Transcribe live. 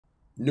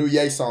New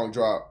Ye song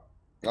drop.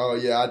 Oh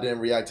yeah, I didn't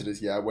react to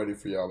this yet. I waited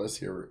for y'all. Let's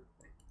hear it.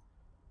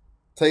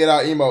 Take it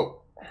out,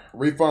 emo.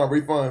 Refund,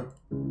 refund.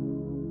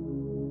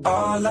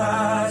 All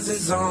eyes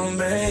is on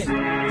me.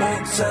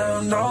 Won't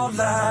tell no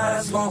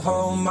lies. Won't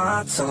hold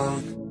my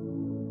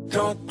tongue.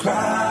 Don't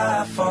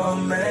cry for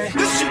me.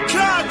 This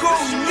Chicago,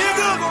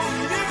 nigga.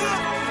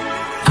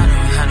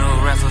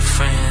 Rapper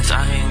friends,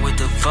 I hang with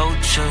the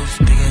Vultures.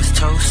 Big ass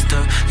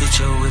toaster, hit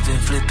your whip and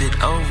flip it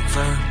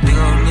over. Big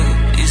old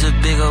nigga, he's a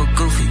big old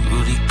goofy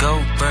Rudy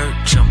Goldberg.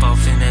 Jump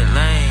off in that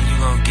lane, you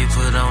gon' get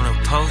put on a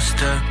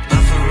poster. A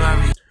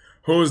Ferrari.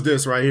 Who is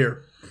this right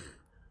here?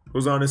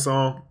 Who's on this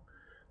song?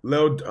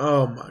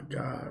 Oh my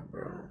god,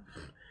 bro.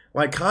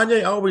 Like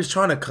Kanye always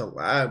trying to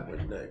collab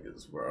with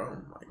niggas, bro. Oh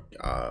my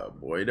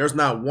god, boy. There's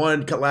not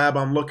one collab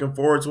I'm looking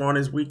forward to on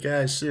this weak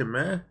ass shit,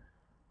 man.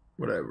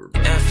 Whatever.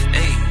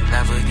 F8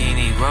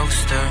 Lamborghini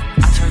Roadster.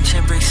 I turned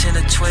 10 bricks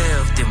into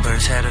 12. Them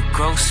birds had a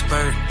growth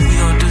spurt. We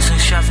gon' do some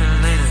shopping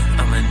later.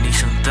 I'ma need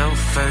some dough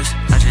first.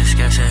 I just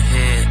got some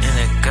head in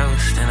a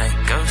ghost, and I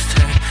ghost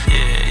her.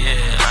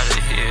 Yeah, out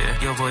of here.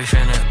 Your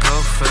boyfriend a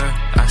gopher.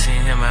 I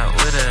seen him out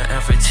with her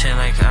and pretend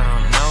like I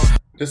don't know.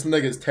 This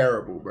nigga's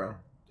terrible, bro.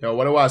 Yo,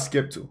 what do I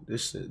skip to?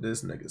 This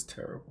nigga's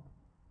terrible.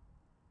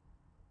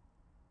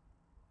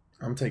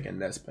 I'm taking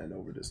Nespend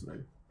over this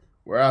nigga.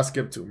 Where I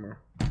skip to, man?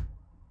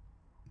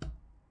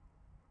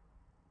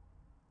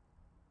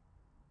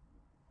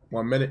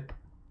 1 minute.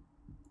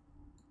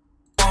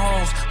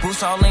 Let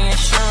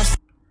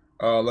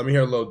me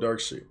hear a little Durk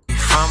shit.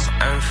 From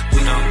Earth, we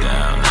don't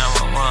dial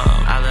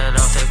 911. I let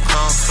off that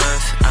clone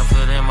first. I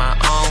put in my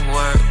own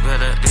work.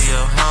 Better do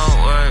your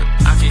homework.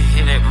 I can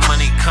hear that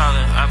money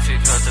calling. I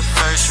pick up the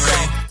first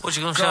ring. What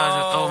you gonna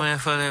charge an old man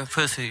for that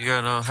pussy?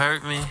 Girl, don't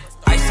hurt me.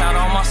 Ice out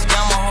all my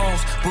scammer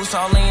hoes, boost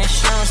all the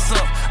insurance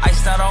up.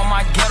 Iced out all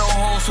my ghetto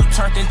hoes who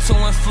turned into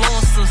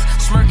influencers.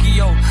 Smirky,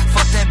 yo,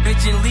 fuck that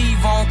bitch and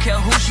leave, I don't care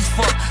who she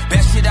fuck.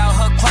 Best shit out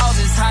her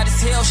closet's hot as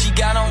hell, she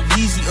got on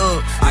Yeezy up.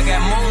 I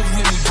got moles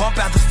with me,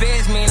 bump out the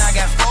feds, man, I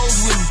got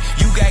foes with me.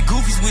 You got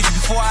goofies with you,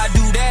 before I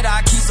do that,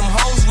 I keep some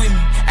hoes with me.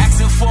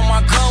 Asking for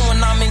my gun when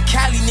I'm in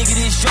Cali, nigga,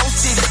 this your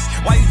city.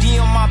 Why you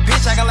DM my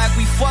bitch, I got like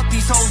we fuck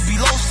these hoes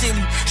below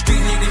silly.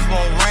 Street niggas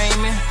won't rain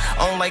me,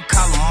 on like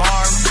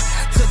calamari.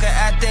 Took her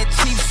at that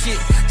cheap shit,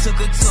 took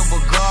her to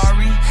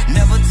Bulgari.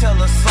 Never tell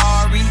her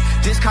sorry,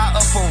 just caught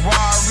a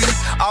Ferrari.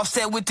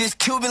 Offset with this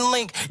Cuban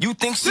link, you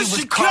think she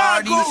was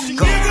Cardi?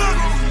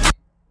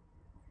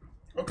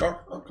 Okay.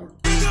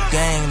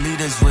 Gang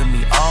leaders with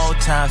me all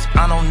times.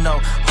 I don't know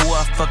who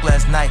I fucked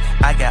last night.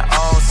 I got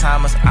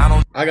Alzheimer's.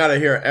 I gotta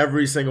hear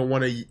every single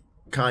one of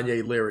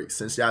Kanye lyrics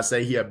since y'all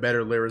say he a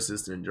better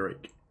lyricist than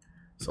Drake.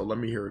 So let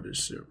me hear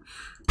this shit.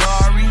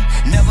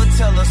 Never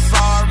tell her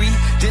sorry,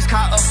 just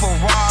caught a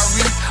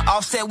Ferrari.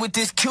 Offset with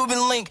this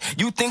Cuban link,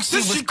 you think she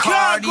was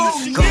Cardi?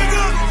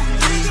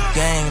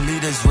 Gang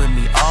leaders with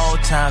me all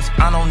times.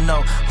 I don't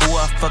know who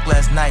I fucked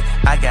last night.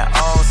 I got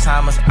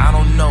Alzheimer's. I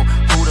don't know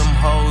who them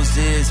hoes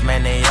is,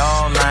 man, they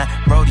all lying.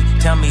 Brody,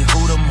 tell me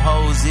who them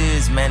hoes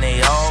is, man,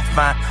 they all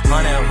fine.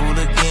 100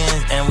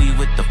 hooligans, and we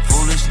with the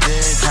foolish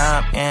bitch.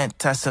 I'm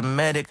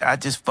anti-Semitic, I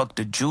just fucked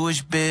a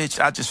Jewish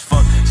bitch. I just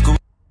fucked school.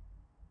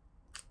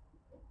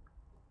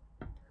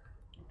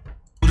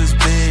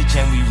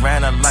 And we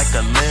ran her like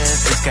a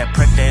lift. It's got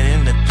pregnant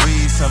in the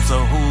threesome,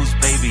 so whose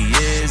baby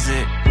is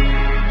it?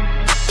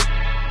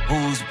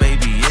 Whose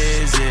baby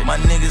is it? My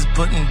niggas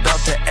putting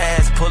belt to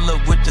ass, pull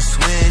up with the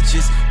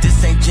switches.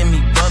 This ain't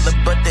Jimmy Butler,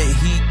 but the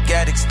heat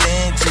got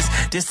extensions.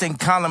 This ain't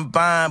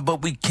Columbine,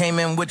 but we came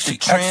in with the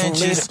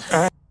trenches.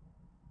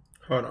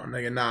 Hold on,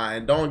 nigga, nah,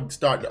 and don't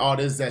start all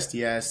this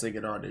zesty ass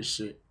singing all this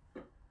shit.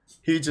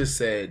 He just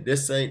said,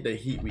 this ain't the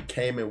heat, we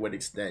came in with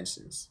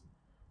extensions.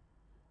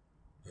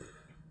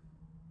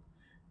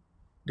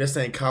 This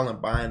ain't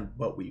Columbine,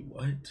 but we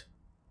what?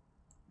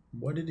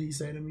 What did he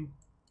say to me?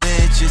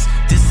 Bitches,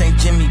 this ain't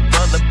Jimmy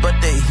Butler,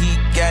 but the heat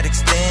got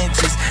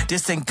extensions.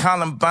 This ain't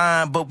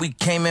Columbine, but we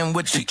came in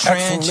with the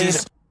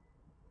trenches.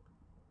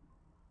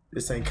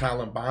 This ain't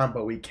Columbine,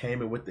 but we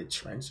came in with the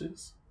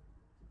trenches.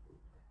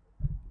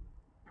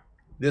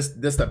 This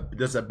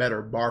a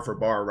better bar for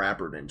bar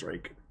rapper than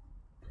Drake.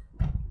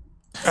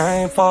 I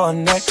ain't for a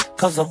neck,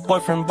 cause a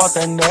boyfriend bought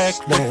that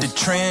necklace. With the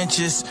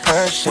trenches,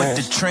 with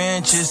the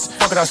trenches.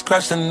 Fuck it, I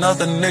scratched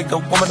another nigga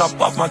woman off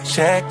my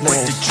checklist.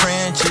 With the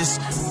trenches.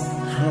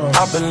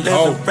 I've been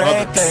living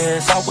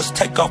reckless. I wish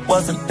takeoff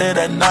wasn't there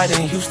that night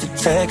in Houston,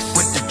 Texas.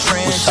 With the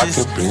trenches. Wish I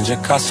could bring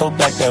Jacasso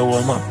back, that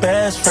was my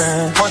best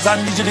friend. Boys,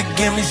 I need you to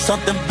give me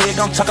something big.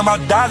 I'm talking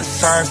about dollar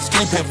signs.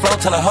 Skinny pit flow,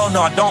 tell her, ho,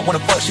 no, I don't wanna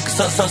fuck. She can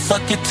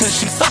suck it till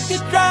she suck it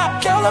dry.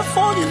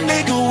 California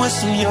nigga with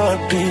some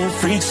European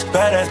freaks.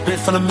 Badass bitch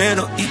from the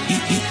middle,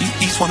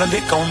 east wanna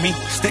lick on me,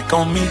 stick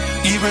on me.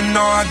 Even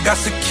though I got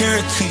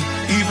security,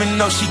 even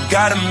though she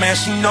got a man,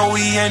 she know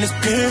he ain't as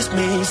pierced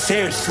me,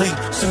 seriously.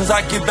 Soon as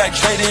I get back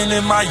trading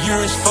in my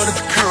euros for the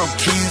Puro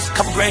keys.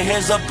 Couple gray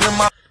hairs up in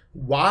my...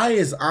 Why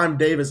is I'm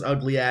Davis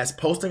ugly ass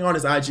posting on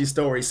his IG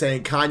story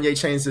saying Kanye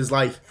changed his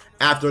life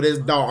after this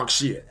dog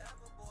shit?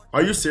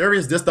 Are you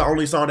serious? This the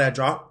only song that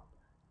dropped?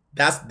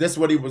 This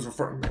what he was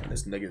referring. Man,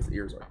 this nigga's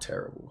ears are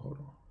terrible. Hold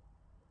on.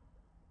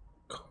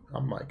 I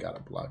might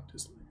gotta block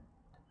this.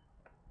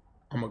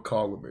 I'm gonna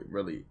call him and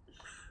really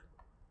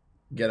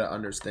get an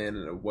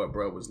understanding of what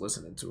bro was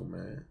listening to,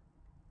 man.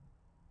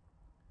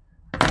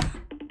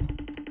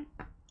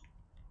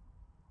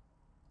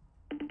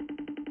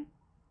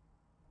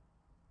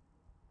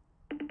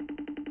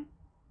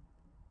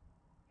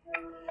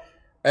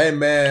 Hey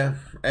man,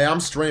 hey, I'm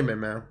streaming,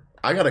 man.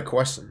 I got a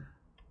question.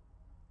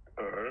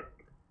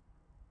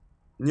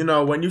 You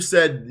know, when you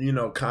said, you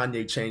know,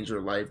 Kanye changed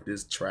your life,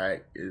 this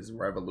track is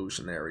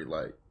revolutionary.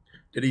 Like,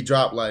 did he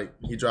drop like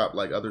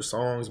other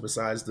songs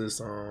besides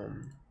this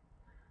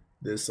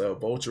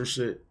Vulture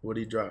shit? What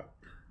did he drop?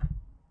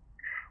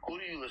 Who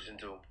do you listen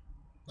to?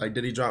 Like,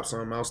 did he drop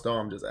something else though?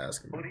 I'm just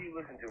asking. Who do you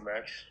listen to,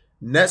 Max?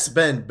 Net's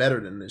been better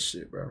than this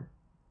shit, bro.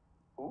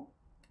 Who?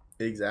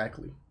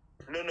 Exactly.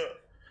 No.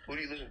 Who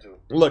do you listen to?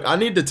 Look, I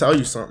need to tell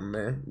you something,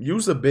 man.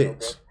 You's a bitch.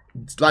 Okay.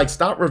 Like,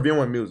 stop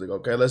reviewing music,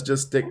 okay? Let's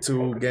just stick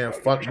to getting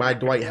fucked by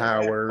Dwight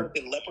Howard.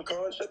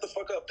 Leprechaun, shut the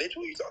fuck up, bitch.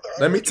 What are you talking about?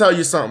 Let me tell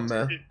you something,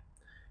 man.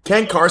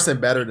 Ken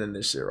Carson better than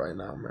this shit right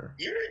now, man.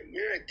 You're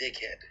a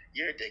dickhead.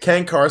 You're a dickhead.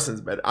 Ken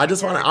Carson's better. I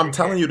just want to. I'm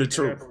telling you the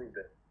truth.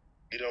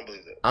 You don't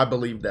believe that? I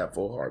believe that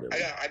full-heartedly.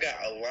 I got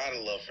a lot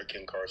of love for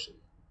Ken Carson,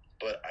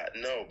 but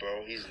no,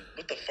 bro.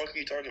 What the fuck are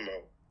you talking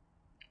about?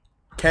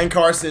 Ken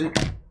Carson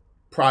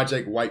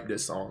project wiped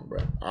this song, bro.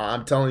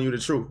 I'm telling you the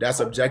truth. That's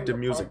objective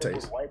music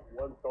taste. Wipe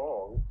one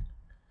song,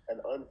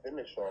 an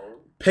unfinished song.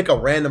 Pick a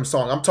random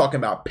song. I'm talking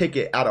about pick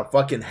it out of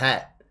fucking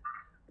hat.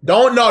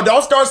 Don't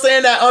start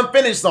saying that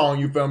unfinished song,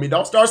 you feel me?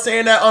 Don't start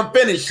saying that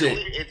unfinished shit.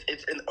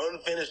 It's an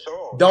unfinished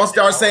song. Don't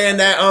start saying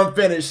that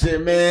unfinished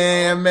shit,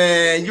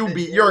 man.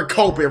 You're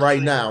coping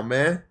right now,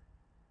 man.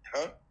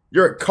 Huh?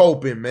 You're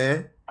coping,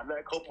 man. I'm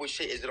not coping with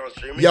shit. Is it on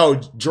streaming? Yo,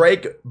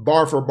 Drake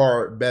bar for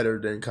bar better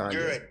than Kanye.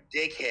 You're a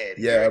dickhead.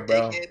 Yeah, you're a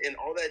bro. Dickhead, and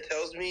all that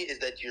tells me is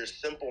that you're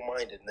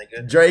simple-minded,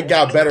 nigga. Drake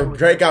got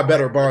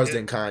better bars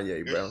than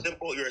Kanye, bro.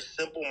 You're a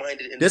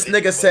simple-minded. This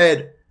nigga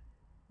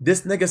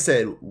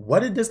said, what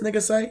did this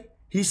nigga say?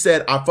 He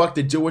said, I fucked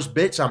a Jewish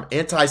bitch. I'm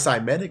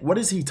anti-Semitic. What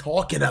is he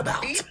talking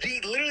about? He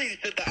literally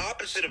said the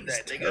opposite of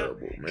that, nigga.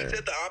 Terrible, man. He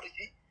said the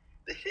opposite.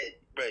 The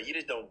shit, bro, you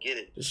just don't get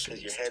it.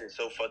 Because your head is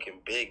so fucking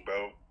big,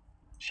 bro.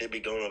 Shit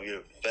be going over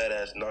your fat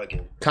ass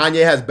noggin.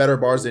 Kanye has better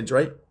bars than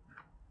Drake.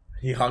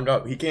 He hung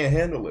up. He can't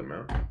handle it,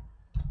 man.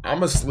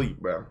 I'm asleep,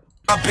 bro.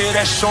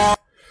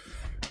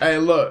 Hey,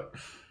 look.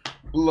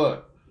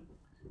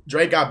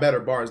 Drake got better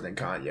bars than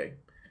Kanye.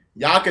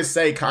 Y'all can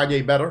say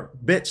Kanye better.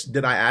 Bitch,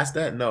 did I ask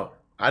that? No.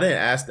 I didn't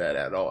ask that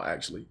at all,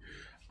 actually.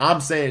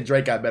 I'm saying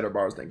Drake got better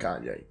bars than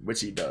Kanye,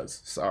 which he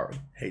does. Sorry.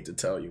 Hate to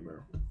tell you,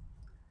 man.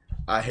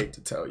 I hate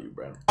to tell you,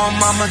 bro. On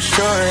my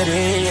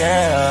maturity,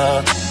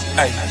 yeah.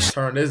 Hey.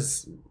 Turn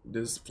this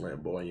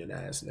flamboyant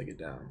ass nigga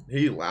down.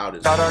 He loud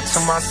as Shout out to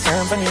my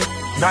symphony.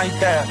 Night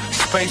there,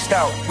 spaced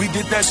out. We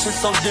did that shit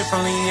so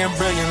differently and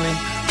brilliantly.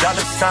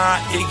 Dollar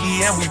sign,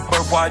 Iggy, and we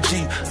birth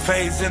YG.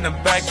 Phase in the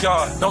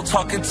backyard. No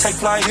talking, take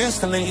flight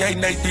instantly. 8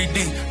 and 8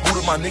 3D. Boo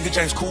to my nigga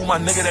James, cool, my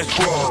nigga that's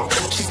cool.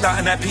 She's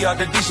starting that PR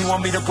to D. She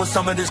want me to put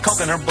some of this coke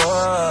in her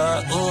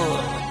butt.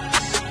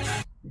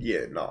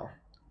 Yeah, no.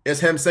 It's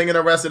him singing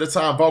the rest of the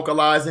time,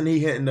 vocalizing. He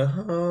hitting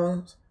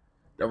the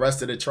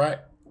rest of the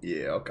track.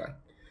 Yeah, okay.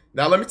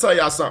 Now, let me tell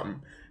y'all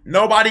something.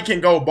 Nobody can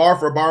go bar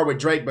for bar with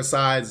Drake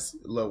besides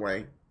Lil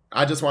Wayne.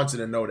 I just want you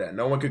to know that.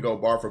 No one could go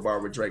bar for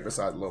bar with Drake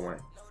besides Lil Wayne.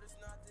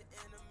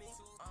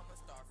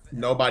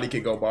 Nobody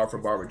can go bar for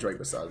bar with Drake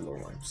besides Lil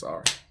Wayne.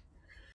 Sorry.